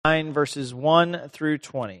9, verses 1 through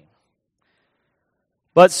 20.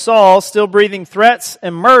 But Saul, still breathing threats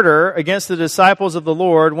and murder against the disciples of the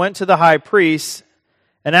Lord, went to the high priest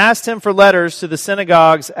and asked him for letters to the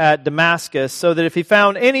synagogues at Damascus, so that if he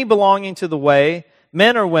found any belonging to the way,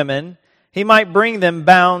 men or women, he might bring them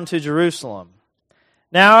bound to Jerusalem.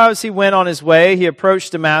 Now as he went on his way, he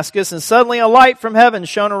approached Damascus, and suddenly a light from heaven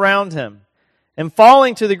shone around him. And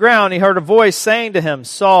falling to the ground, he heard a voice saying to him,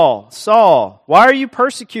 "Saul, Saul, why are you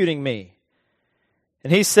persecuting me?"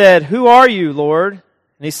 And he said, "Who are you, Lord?"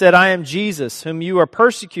 And he said, "I am Jesus, whom you are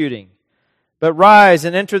persecuting. But rise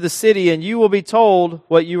and enter the city, and you will be told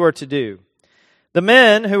what you are to do." The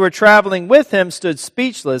men who were traveling with him stood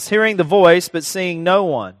speechless, hearing the voice, but seeing no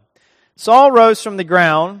one. Saul rose from the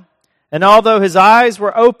ground, and although his eyes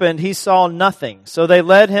were opened, he saw nothing. So they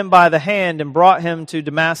led him by the hand and brought him to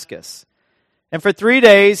Damascus. And for 3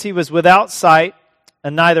 days he was without sight,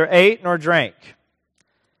 and neither ate nor drank.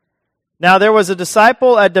 Now there was a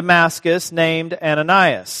disciple at Damascus named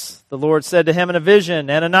Ananias. The Lord said to him in a vision,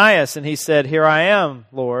 "Ananias," and he said, "Here I am,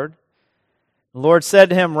 Lord." The Lord said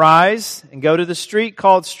to him, "Rise and go to the street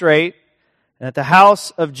called Straight, and at the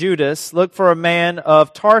house of Judas look for a man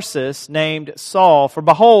of Tarsus named Saul, for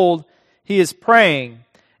behold, he is praying.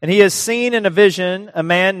 And he has seen in a vision a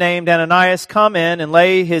man named Ananias come in and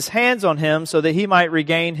lay his hands on him so that he might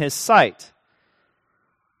regain his sight."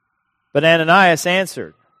 But Ananias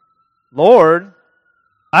answered, "Lord,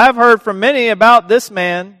 I have heard from many about this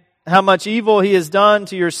man, how much evil he has done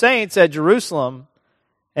to your saints at Jerusalem.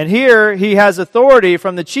 And here he has authority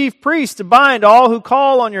from the chief priest to bind all who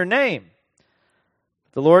call on your name."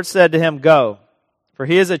 The Lord said to him, "Go. For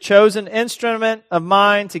he is a chosen instrument of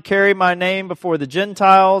mine to carry my name before the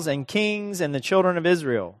Gentiles and kings and the children of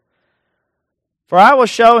Israel. For I will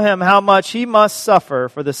show him how much he must suffer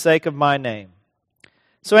for the sake of my name."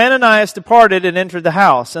 So Ananias departed and entered the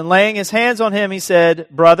house, and laying his hands on him, he said,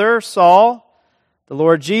 "Brother Saul, the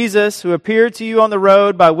Lord Jesus, who appeared to you on the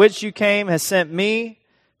road by which you came, has sent me,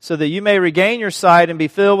 so that you may regain your sight and be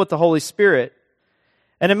filled with the Holy Spirit."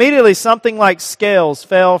 And immediately something like scales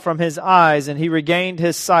fell from his eyes, and he regained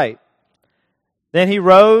his sight. Then he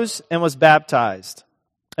rose and was baptized.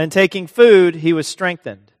 And taking food, he was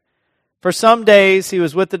strengthened. For some days he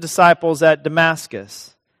was with the disciples at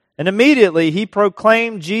Damascus. And immediately he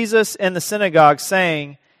proclaimed Jesus in the synagogue,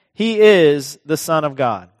 saying, "He is the Son of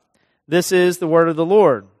God." This is the word of the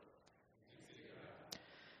Lord.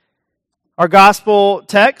 Our gospel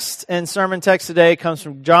text and sermon text today comes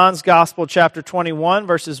from John's Gospel, chapter 21,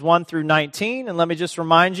 verses 1 through 19. And let me just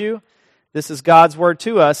remind you, this is God's word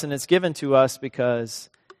to us, and it's given to us because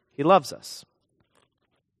He loves us.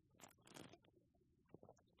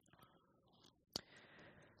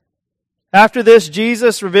 After this,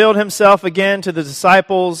 Jesus revealed Himself again to the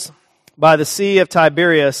disciples by the Sea of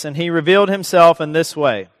Tiberias, and He revealed Himself in this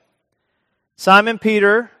way. Simon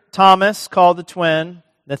Peter, Thomas, called the twin,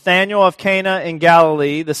 Nathanael of Cana in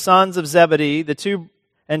Galilee, the sons of Zebedee, two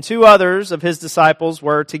others of his disciples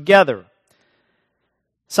were together.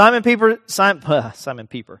 Simon Peter said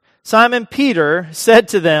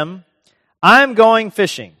to them, "I am going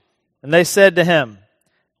fishing." And they said to him,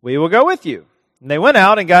 "We will go with you." And they went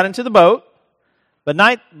out and got into the boat, but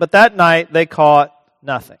that night they caught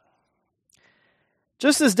nothing.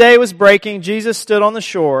 Just as day was breaking, Jesus stood on the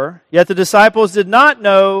shore, yet the disciples did not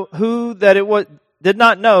know that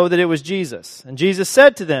it was Jesus. And Jesus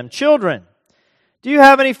said to them, "Children, do you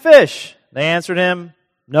have any fish?" They answered him,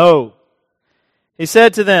 "No." He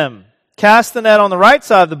said to them, "Cast the net on the right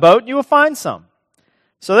side of the boat, and you will find some."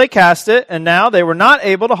 So they cast it, and now they were not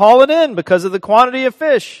able to haul it in because of the quantity of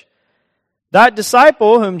fish. That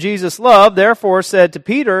disciple whom Jesus loved therefore said to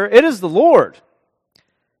Peter, "It is the Lord."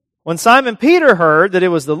 When Simon Peter heard that it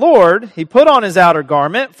was the Lord, he put on his outer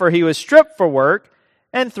garment, for he was stripped for work,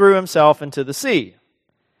 and threw himself into the sea.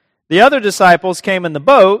 The other disciples came in the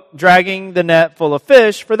boat, dragging the net full of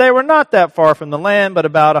fish, for they were not that far from the land, but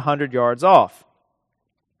about 100 yards off.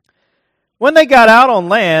 When they got out on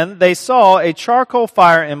land, they saw a charcoal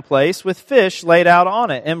fire in place with fish laid out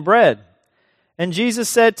on it and bread. And Jesus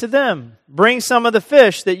said to them, "Bring some of the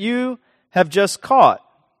fish that you have just caught."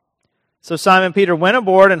 So Simon Peter went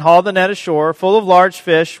aboard and hauled the net ashore, full of large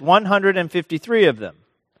fish, 153 of them.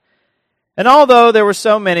 And although there were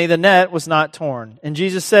so many, the net was not torn. And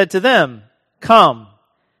Jesus said to them, "Come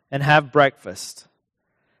and have breakfast."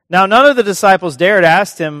 Now none of the disciples dared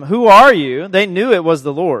ask him, "Who are you?" They knew it was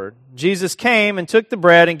the Lord. Jesus came and took the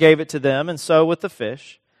bread and gave it to them, and so with the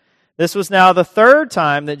fish. This was now the third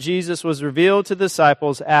time that Jesus was revealed to the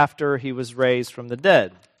disciples after He was raised from the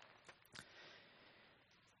dead.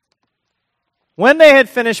 When they had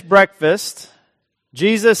finished breakfast,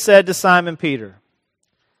 Jesus said to Simon Peter,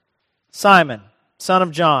 Simon, son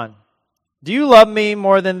of John, do you love me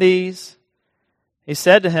more than these? He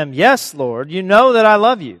said to him, Yes, Lord, you know that I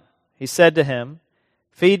love you. He said to him,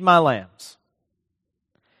 Feed my lambs.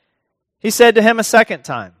 He said to him a second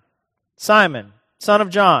time, Simon, son of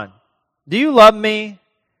John, do you love me?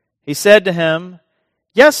 He said to him,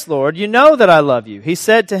 Yes, Lord, you know that I love you. He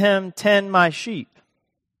said to him, Tend my sheep.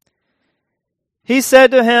 He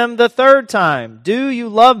said to him the third time, Do you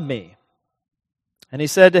love me? And he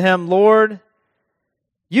said to him, Lord,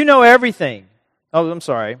 you know everything. Oh, I'm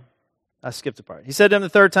sorry. I skipped a part. He said to him the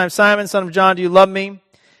third time, Simon, son of John, do you love me?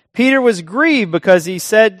 Peter was grieved because he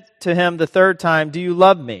said to him the third time, Do you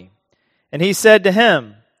love me? And he said to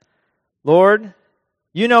him, Lord,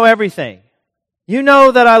 you know everything. You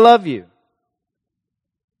know that I love you.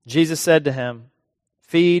 Jesus said to him,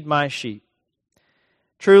 Feed my sheep.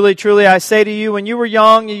 Truly, truly, I say to you, when you were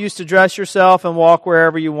young, you used to dress yourself and walk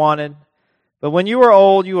wherever you wanted. But when you are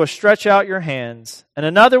old, you will stretch out your hands, and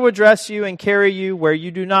another will dress you and carry you where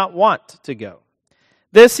you do not want to go.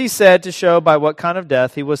 This he said to show by what kind of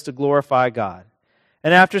death he was to glorify God.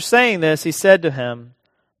 And after saying this, he said to him,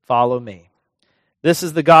 Follow me. This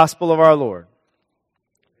is the gospel of our Lord.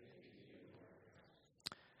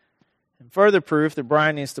 And further proof that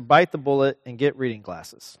Brian needs to bite the bullet and get reading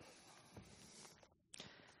glasses.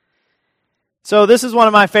 So this is one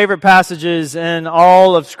of my favorite passages in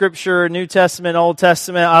all of Scripture, New Testament, Old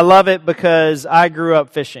Testament. I love it because I grew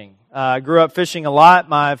up fishing. I grew up fishing a lot.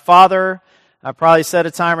 My father, I probably said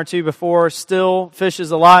a time or two before, still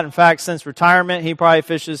fishes a lot. In fact, since retirement, he probably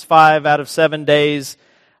fishes 5 out of 7 days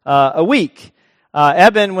a week.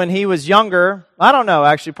 Eben, when he was younger, I don't know,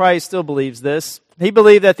 actually probably still believes this. He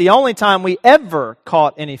believed that the only time we ever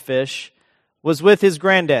caught any fish was with his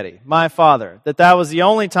granddaddy, my father. That was the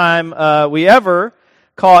only time we ever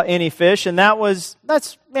caught any fish, and that's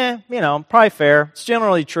probably fair. It's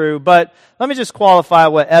generally true, but let me just qualify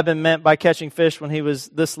what Eben meant by catching fish when he was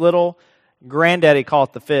this little. Granddaddy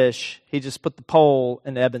caught the fish. He just put the pole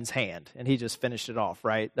in Eben's hand, and he just finished it off,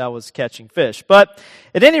 right? That was catching fish. But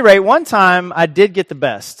at any rate, one time I did get the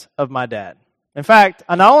best of my dad. In fact,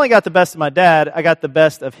 I not only got the best of my dad, I got the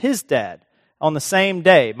best of his dad. On the same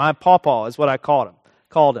day, my pawpaw is what I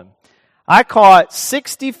called him. I caught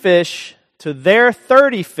 60 fish to their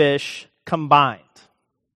 30 fish combined.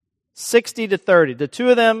 60 to 30. The two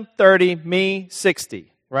of them, 30, me,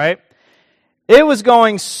 60, right? It was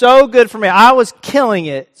going so good for me. I was killing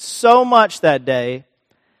it so much that day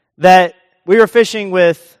that we were fishing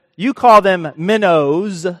with, you call them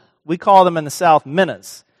minnows. We call them in the South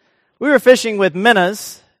minnows. We were fishing with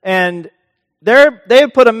minnows, and they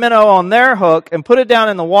would put a minnow on their hook and put it down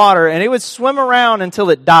in the water, and it would swim around until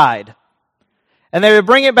it died. And they would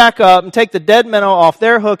bring it back up and take the dead minnow off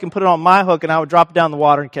their hook and put it on my hook, and I would drop it down in the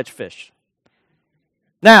water and catch fish.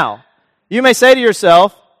 Now, you may say to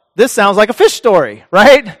yourself, this sounds like a fish story,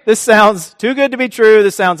 right? This sounds too good to be true.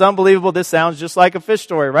 This sounds unbelievable. This sounds just like a fish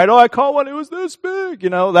story, right? Oh, I caught one. It was this big,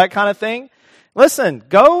 that kind of thing. Listen,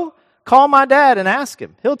 go call my dad and ask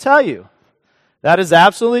him. He'll tell you. That is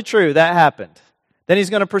absolutely true. That happened. Then he's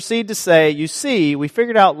going to proceed to say, you see, we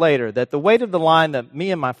figured out later that the weight of the line that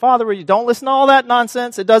me and my father were, don't listen to all that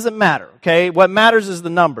nonsense. It doesn't matter, okay? What matters is the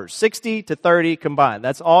numbers, 60 to 30 combined.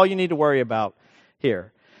 That's all you need to worry about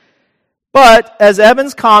here. But as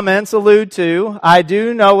Eben's comments allude to, I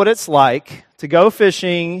do know what it's like to go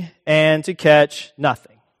fishing and to catch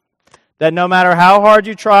nothing. That no matter how hard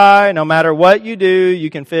you try, no matter what you do, you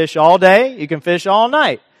can fish all day, you can fish all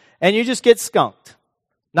night. And you just get skunked.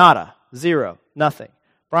 Nada. Zero. Nothing.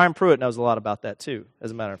 Brian Pruitt knows a lot about that too,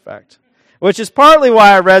 as a matter of fact. Which is partly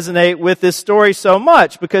why I resonate with this story so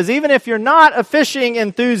much, because even if you're not a fishing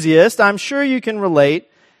enthusiast, I'm sure you can relate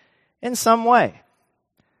in some way.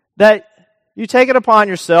 That you take it upon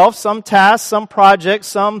yourself, some task, some project,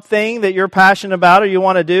 something that you're passionate about or you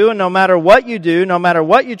want to do, and no matter what you do, no matter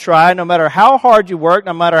what you try, no matter how hard you work,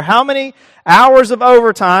 no matter how many hours of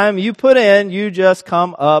overtime you put in, you just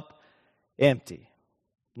come up empty.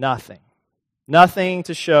 Nothing. Nothing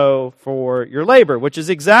to show for your labor, which is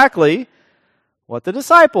exactly what the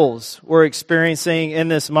disciples were experiencing in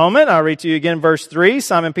this moment. I'll read to you again verse 3.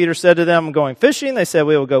 Simon Peter said to them, I'm going fishing. They said,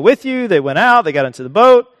 we will go with you. They went out. They got into the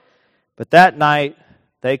boat. But that night,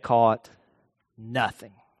 they caught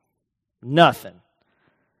nothing. Nothing.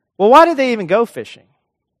 Well, why did they even go fishing?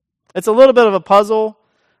 It's a little bit of a puzzle.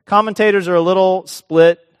 Commentators are a little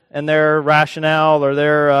split in their rationale or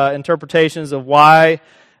their interpretations of why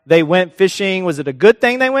they went fishing. Was it a good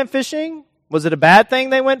thing they went fishing? Was it a bad thing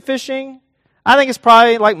they went fishing? I think it's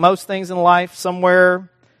probably like most things in life, somewhere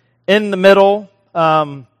in the middle.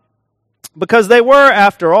 because they were,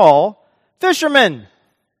 after all, fishermen.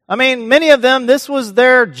 I mean, many of them, this was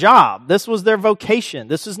their job. This was their vocation.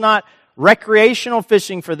 This is not recreational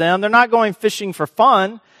fishing for them. They're not going fishing for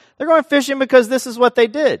fun. They're going fishing because this is what they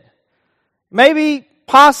did. Maybe,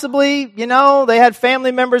 possibly, they had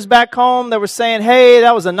family members back home that were saying, hey,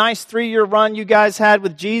 that was a nice 3-year run you guys had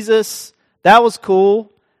with Jesus. That was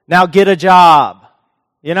cool. Now get a job.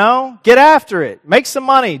 Get after it. Make some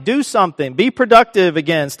money. Do something. Be productive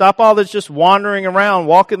again. Stop all this just wandering around,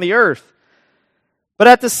 walking the earth. But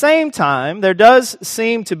at the same time, there does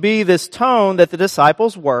seem to be this tone that the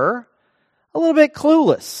disciples were a little bit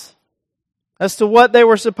clueless as to what they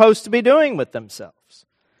were supposed to be doing with themselves.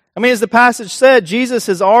 I mean, as the passage said, Jesus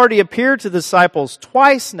has already appeared to the disciples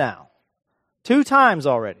twice now. 2 times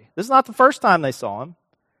already. This is not the first time they saw him.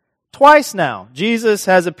 Twice now, Jesus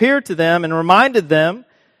has appeared to them and reminded them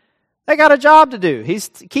they got a job to do. He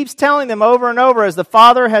keeps telling them over and over, as the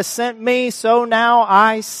Father has sent me, so now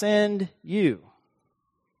I send you.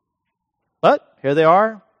 But here they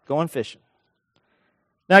are, going fishing.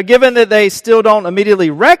 Now, given that they still don't immediately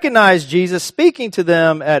recognize Jesus speaking to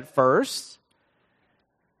them at first,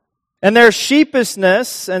 and their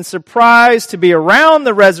sheepishness and surprise to be around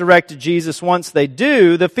the resurrected Jesus once they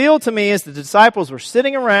do, the feel to me is the disciples were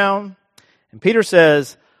sitting around, and Peter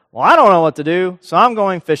says, well, I don't know what to do, so I'm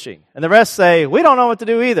going fishing. And the rest say, we don't know what to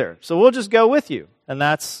do either, so we'll just go with you. And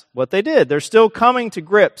that's what they did. They're still coming to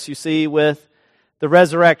grips, you see, with the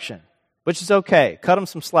resurrection, which is okay. Cut them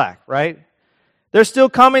some slack, right? They're still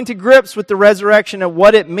coming to grips with the resurrection and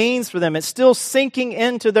what it means for them. It's still sinking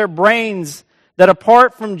into their brains that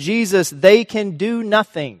apart from Jesus, they can do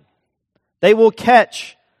nothing. They will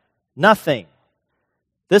catch nothing.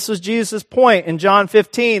 This was Jesus' point in John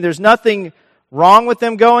 15. There's nothing wrong with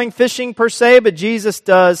them going fishing per se, but Jesus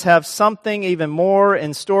does have something even more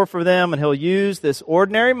in store for them, and He'll use this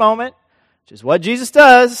ordinary moment, which is what Jesus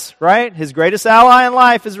does, right? His greatest ally in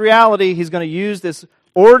life is reality. He's going to use this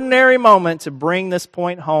ordinary moment to bring this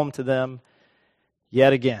point home to them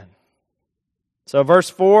yet again. So verse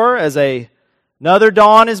 4, as another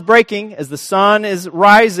dawn is breaking, as the sun is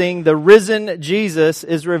rising, the risen Jesus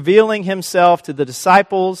is revealing Himself to the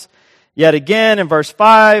disciples yet again. In verse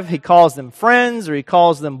 5, He calls them friends, or He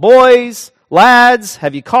calls them boys, lads.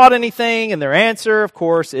 Have you caught anything? And their answer, of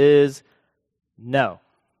course, is no.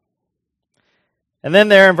 And then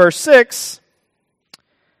there in verse 6,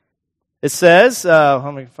 it says,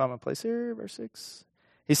 let me find my place here, verse 6.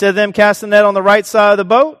 He said to them, cast the net on the right side of the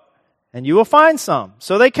boat, and you will find some.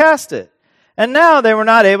 So they cast it. And now they were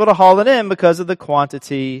not able to haul it in because of the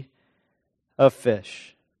quantity of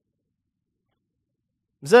fish.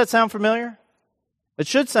 Does that sound familiar? It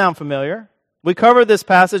should sound familiar. We covered this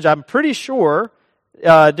passage, I'm pretty sure,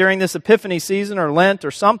 during this Epiphany season or Lent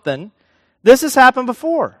or something. This has happened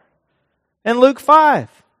before. In Luke 5.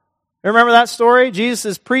 Remember that story? Jesus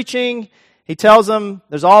is preaching. He tells them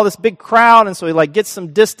there's all this big crowd, and so he gets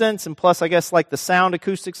some distance, and plus I guess the sound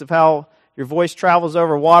acoustics of how your voice travels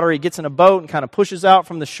over water. He gets in a boat and kind of pushes out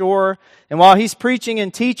from the shore. And while he's preaching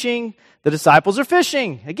and teaching, the disciples are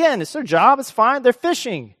fishing. Again, it's their job. It's fine. They're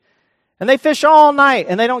fishing. And they fish all night,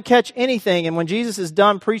 and they don't catch anything. And when Jesus is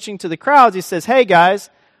done preaching to the crowds, He says, hey guys,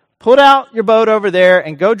 put out your boat over there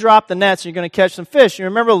and go drop the nets, and you're going to catch some fish. You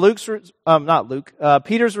remember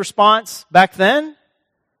Peter's response back then?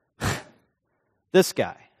 This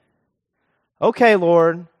guy. Okay,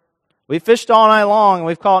 Lord, we fished all night long and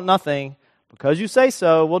we've caught nothing. Because you say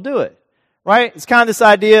so, we'll do it. Right? It's kind of this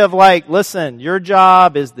idea of listen, your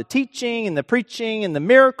job is the teaching and the preaching and the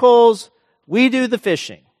miracles. We do the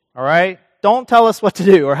fishing. All right? Don't tell us what to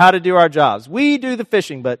do or how to do our jobs. We do the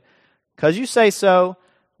fishing, but because you say so,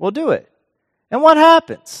 we'll do it. And what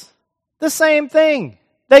happens? The same thing.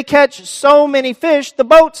 They catch so many fish, the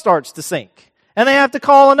boat starts to sink. And they have to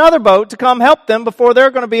call another boat to come help them before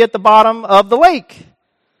they're going to be at the bottom of the lake.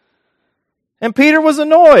 And Peter was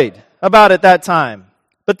annoyed about it that time.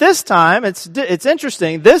 But this time, it's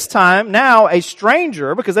interesting. This time, now a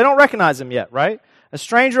stranger, because they don't recognize him yet, right? A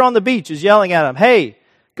stranger on the beach is yelling at him, hey,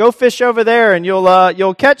 go fish over there and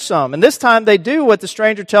you'll catch some. And this time they do what the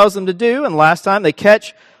stranger tells them to do. And last time they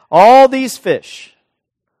catch all these fish.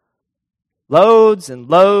 Loads and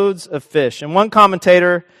loads of fish. And one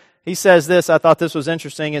commentator, he says this, I thought this was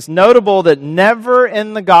interesting. It's notable that never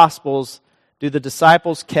in the Gospels do the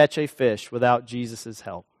disciples catch a fish without Jesus'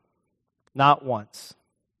 help. Not once.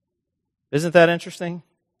 Isn't that interesting?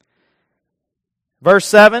 Verse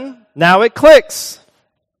 7, now it clicks.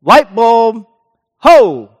 Light bulb.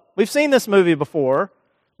 Ho! We've seen this movie before.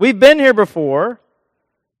 We've been here before.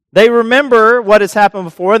 They remember what has happened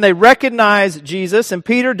before, and they recognize Jesus, and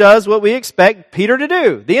Peter does what we expect Peter to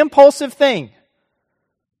do, the impulsive thing.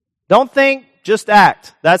 Don't think, just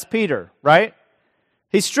act. That's Peter, right?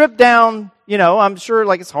 He stripped down, I'm sure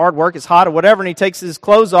like it's hard work, it's hot or whatever, and he takes his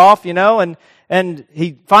clothes off, and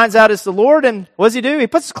he finds out it's the Lord, and what does he do? He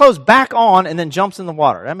puts his clothes back on and then jumps in the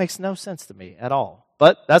water. That makes no sense to me at all.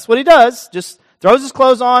 But that's what he does. Just throws his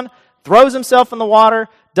clothes on, throws himself in the water,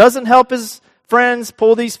 doesn't help his friends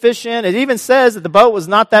pull these fish in. It even says that the boat was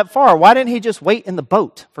not that far. Why didn't he just wait in the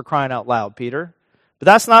boat, for crying out loud, Peter? But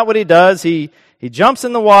that's not what he does. He jumps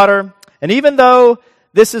in the water, and even though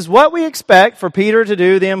this is what we expect for Peter to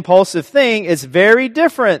do, the impulsive thing, it's very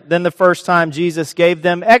different than the first time Jesus gave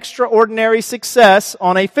them extraordinary success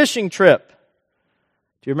on a fishing trip.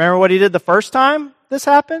 Do you remember what he did the first time this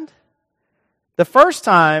happened? The first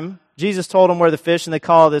time Jesus told them where the fish, and they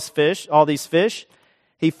call all these fish,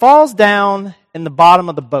 he falls down in the bottom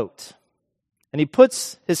of the boat. And he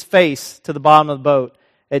puts his face to the bottom of the boat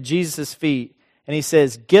at Jesus' feet, and he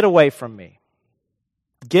says, "Get away from me.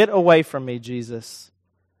 Get away from me, Jesus,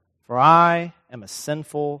 for I am a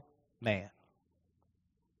sinful man."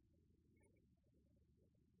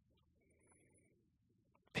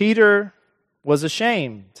 Peter was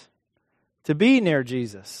ashamed to be near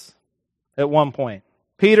Jesus at one point.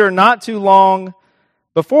 Peter, not too long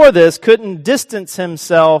before this, couldn't distance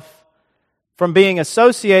himself from being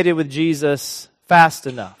associated with Jesus fast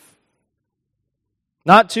enough.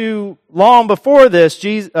 Not too long before this,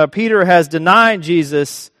 Peter has denied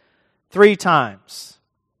Jesus 3 times.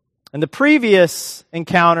 In the previous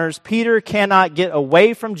encounters, Peter cannot get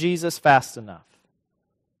away from Jesus fast enough.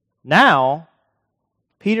 Now,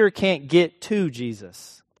 Peter can't get to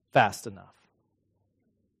Jesus fast enough.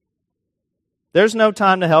 There's no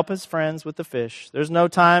time to help his friends with the fish. There's no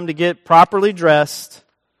time to get properly dressed.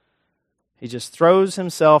 He just throws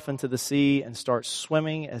himself into the sea and starts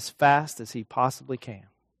swimming as fast as he possibly can.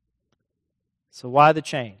 So why the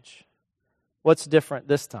change? What's different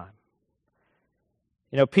this time?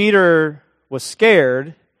 Peter was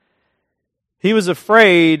scared. He was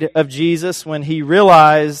afraid of Jesus when he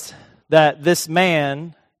realized that this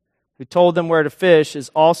man who told them where to fish is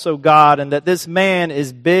also God, and that this man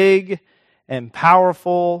is big and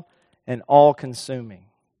powerful and all-consuming.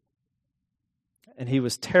 And he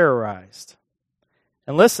was terrorized.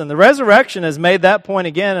 And listen, the resurrection has made that point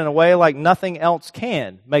again in a way like nothing else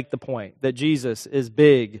can make the point that Jesus is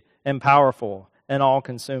big and powerful and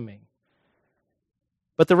all-consuming.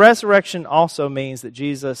 But the resurrection also means that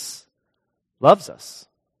Jesus loves us,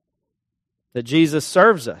 that Jesus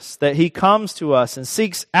serves us, that He comes to us and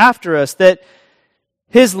seeks after us, that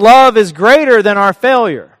His love is greater than our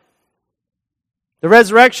failure. The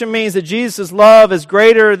resurrection means that Jesus' love is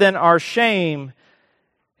greater than our shame.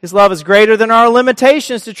 His love is greater than our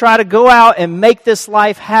limitations to try to go out and make this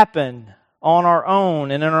life happen on our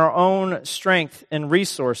own and in our own strength and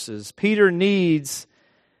resources. Peter needs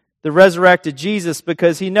the resurrected Jesus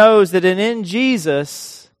because he knows that in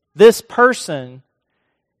Jesus, this person,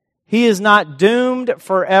 he is not doomed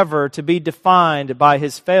forever to be defined by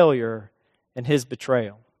his failure and his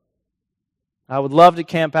betrayal. I would love to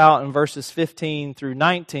camp out in verses 15 through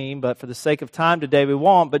 19, but for the sake of time today we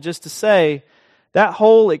won't. But just to say, that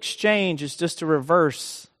whole exchange is just to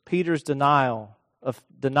reverse Peter's denial of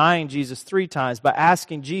denying Jesus 3 times by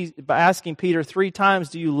asking Peter 3 times,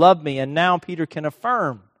 "Do you love me?" And now Peter can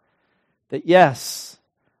affirm that, yes,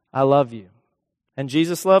 I love you. And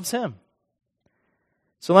Jesus loves him.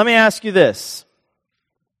 So let me ask you this.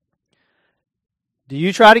 Do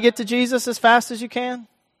you try to get to Jesus as fast as you can?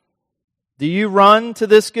 Do you run to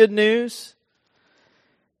this good news?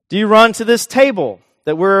 Do you run to this table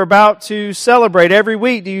that we're about to celebrate every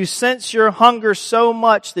week? Do you sense your hunger so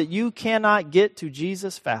much that you cannot get to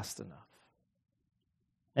Jesus fast enough?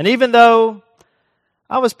 And even though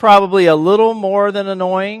I was probably a little more than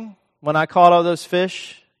annoying when I caught all those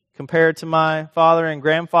fish compared to my father and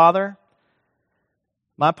grandfather,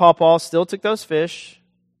 my pawpaw still took those fish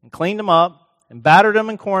and cleaned them up and battered them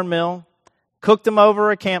in cornmeal, cooked them over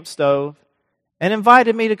a camp stove, and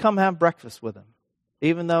invited me to come have breakfast with him,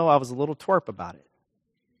 even though I was a little twerp about it.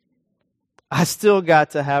 I still got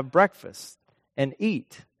to have breakfast and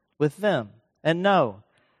eat with them and know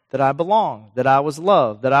that I belonged, that I was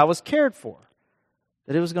loved, that I was cared for,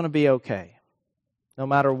 that it was going to be okay, no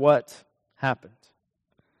matter what happened.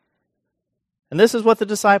 And this is what the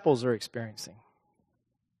disciples are experiencing.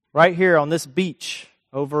 Right here on this beach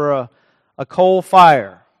over a coal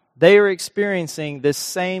fire, they are experiencing this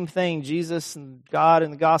same thing Jesus and God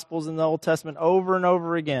in the Gospels in the Old Testament over and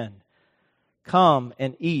over again. Come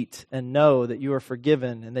and eat and know that you are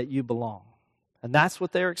forgiven and that you belong. And that's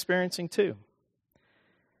what they're experiencing too.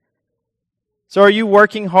 So are you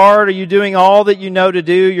working hard? Are you doing all that you know to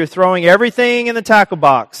do? You're throwing everything in the tackle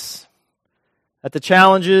box at the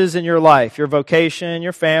challenges in your life, your vocation,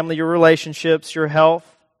 your family, your relationships, your health,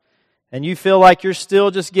 and you feel like you're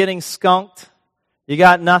still just getting skunked. You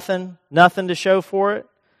got nothing to show for it.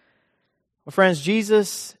 Well, friends,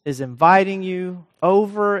 Jesus is inviting you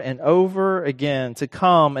over and over again to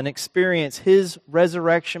come and experience His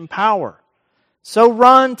resurrection power. So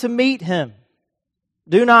run to meet Him.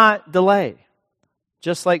 Do not delay,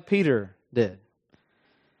 just like Peter did.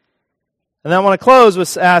 And I want to close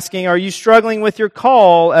with asking, are you struggling with your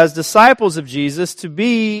call as disciples of Jesus to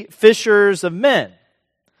be fishers of men?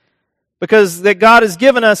 Because that God has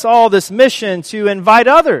given us all this mission to invite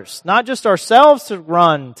others, not just ourselves to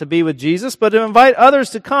run to be with Jesus, but to invite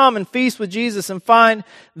others to come and feast with Jesus and find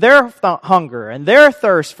their hunger and their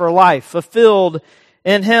thirst for life fulfilled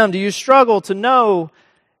in Him. Do you struggle to know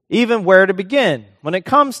even where to begin when it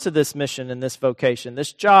comes to this mission and this vocation,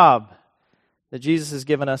 this job that Jesus has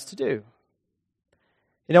given us to do?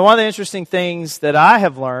 You know, one of the interesting things that I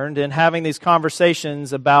have learned in having these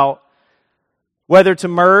conversations about whether to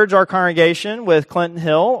merge our congregation with Clinton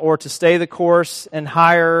Hill or to stay the course and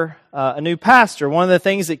hire a new pastor, one of the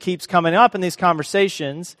things that keeps coming up in these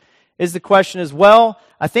conversations is the question is, well,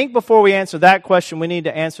 I think before we answer that question, we need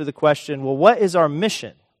to answer the question, well, what is our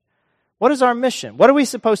mission? What is our mission? What are we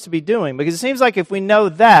supposed to be doing? Because it seems like if we know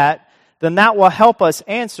that, then that will help us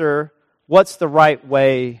answer what's the right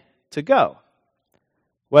way to go.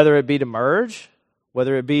 Whether it be to merge,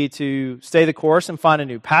 whether it be to stay the course and find a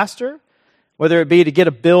new pastor, whether it be to get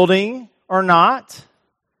a building or not,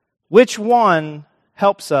 which one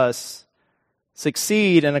helps us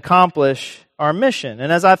succeed and accomplish our mission?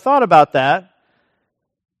 And as I thought about that,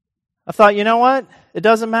 I thought, you know what? It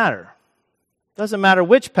doesn't matter. It doesn't matter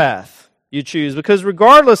which path you choose, because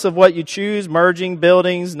regardless of what you choose, merging,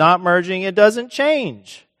 buildings, not merging, it doesn't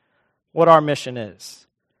change what our mission is,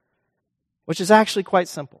 which is actually quite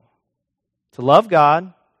simple. To love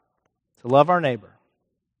God, to love our neighbor,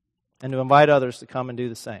 and to invite others to come and do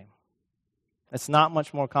the same. It's not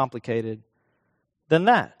much more complicated than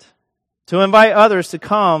that. To invite others to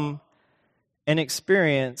come and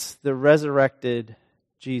experience the resurrected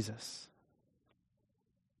Jesus.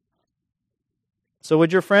 So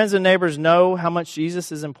would your friends and neighbors know how much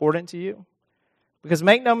Jesus is important to you? Because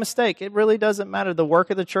make no mistake, it really doesn't matter. The work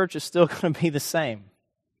of the church is still going to be the same.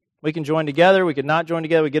 We can join together, we can not join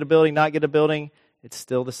together, we get a building, not get a building. It's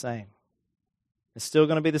still the same. It's still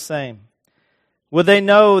going to be the same. Will they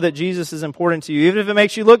know that Jesus is important to you? Even if it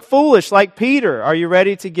makes you look foolish like Peter, are you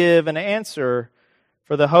ready to give an answer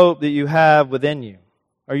for the hope that you have within you?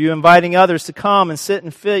 Are you inviting others to come and sit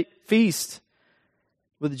and feast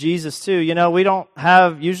with Jesus too? You know, we don't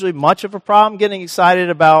have usually much of a problem getting excited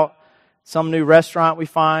about some new restaurant we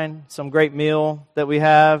find, some great meal that we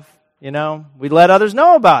have. You know, we let others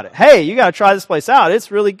know about it. Hey, you got to try this place out.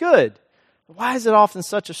 It's really good. Why is it often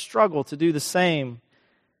such a struggle to do the same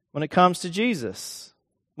when it comes to Jesus?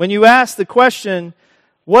 When you ask the question,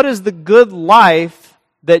 what does the good life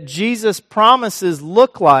that Jesus promises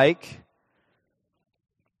look like?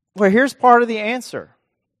 Well, here's part of the answer.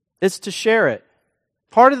 It's to share it.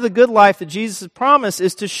 Part of the good life that Jesus has promised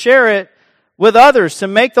is to share it with others, to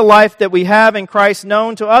make the life that we have in Christ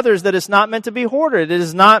known to others, that it's not meant to be hoarded. It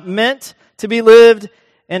is not meant to be lived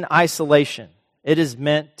in isolation. It is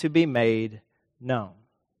meant to be made known.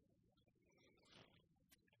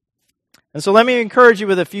 And so let me encourage you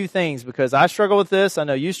with a few things, because I struggle with this. I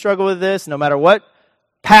know you struggle with this. No matter what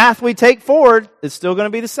path we take forward, it's still going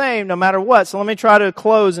to be the same no matter what. So let me try to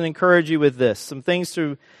close and encourage you with this. Some things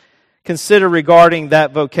to consider regarding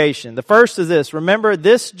that vocation. The first is this. Remember,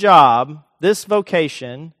 this job, this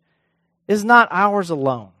vocation, is not ours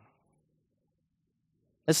alone.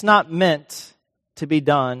 It's not meant to be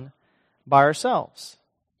done by ourselves.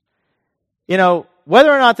 You know,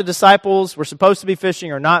 whether or not the disciples were supposed to be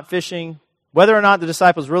fishing or not fishing, whether or not the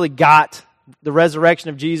disciples really got the resurrection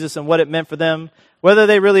of Jesus and what it meant for them, whether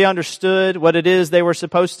they really understood what it is they were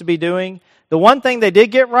supposed to be doing, the one thing they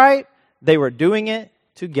did get right, they were doing it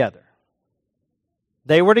together.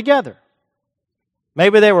 They were together.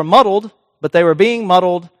 Maybe they were muddled, but they were being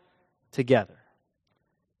muddled together.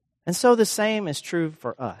 And so the same is true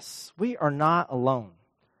for us. We are not alone.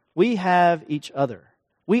 We have each other.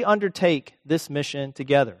 We undertake this mission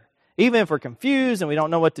together. Even if we're confused and we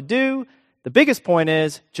don't know what to do, the biggest point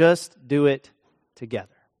is just do it together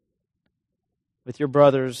with your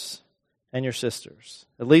brothers and your sisters.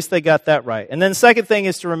 At least they got that right. And then the second thing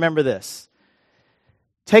is to remember this.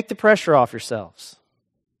 Take the pressure off yourselves,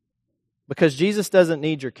 because Jesus doesn't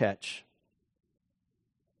need your catch.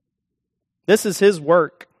 This is His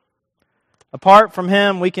work. Apart from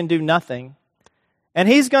Him, we can do nothing. And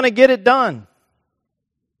He's going to get it done.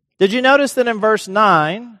 Did you notice that in verse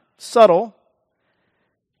 9, subtle,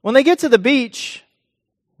 when they get to the beach,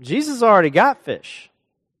 Jesus already got fish.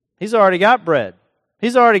 He's already got bread.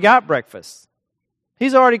 He's already got breakfast.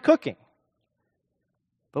 He's already cooking.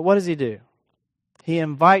 But what does He do? He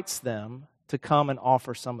invites them to come and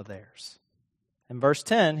offer some of theirs. In verse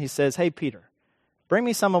 10, He says, hey, Peter, bring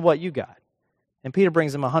me some of what you got. And Peter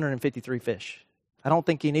brings him 153 fish. I don't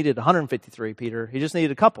think he needed 153, Peter. He just needed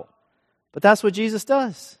a couple. But that's what Jesus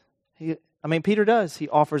does. Peter does. He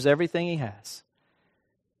offers everything he has.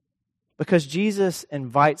 Because Jesus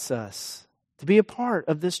invites us to be a part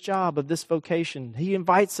of this job, of this vocation. He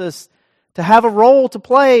invites us to have a role to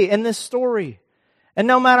play in this story. And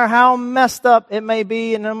no matter how messed up it may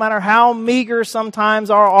be, and no matter how meager sometimes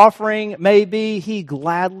our offering may be, He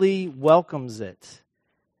gladly welcomes it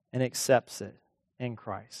and accepts it in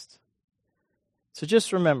Christ. So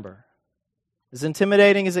just remember, as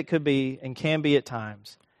intimidating as it could be and can be at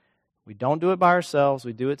times, we don't do it by ourselves,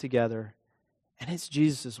 we do it together, and it's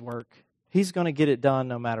Jesus' work. He's going to get it done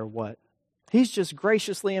no matter what. He's just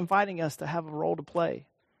graciously inviting us to have a role to play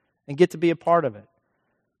and get to be a part of it.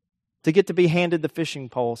 To get to be handed the fishing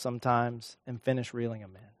pole sometimes and finish reeling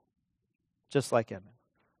them in. Just like Evan.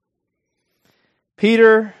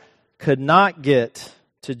 Peter could not get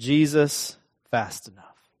to Jesus fast enough.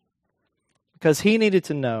 Because he needed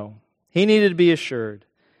to know, he needed to be assured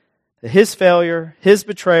that his failure, his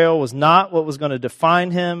betrayal was not what was going to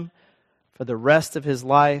define him for the rest of his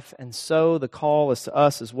life. And so the call is to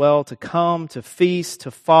us as well to come, to feast,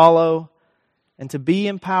 to follow, and to be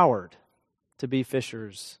empowered to be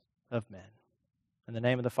fishers of men. In the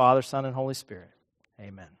name of the Father, Son, and Holy Spirit,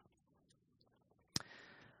 amen.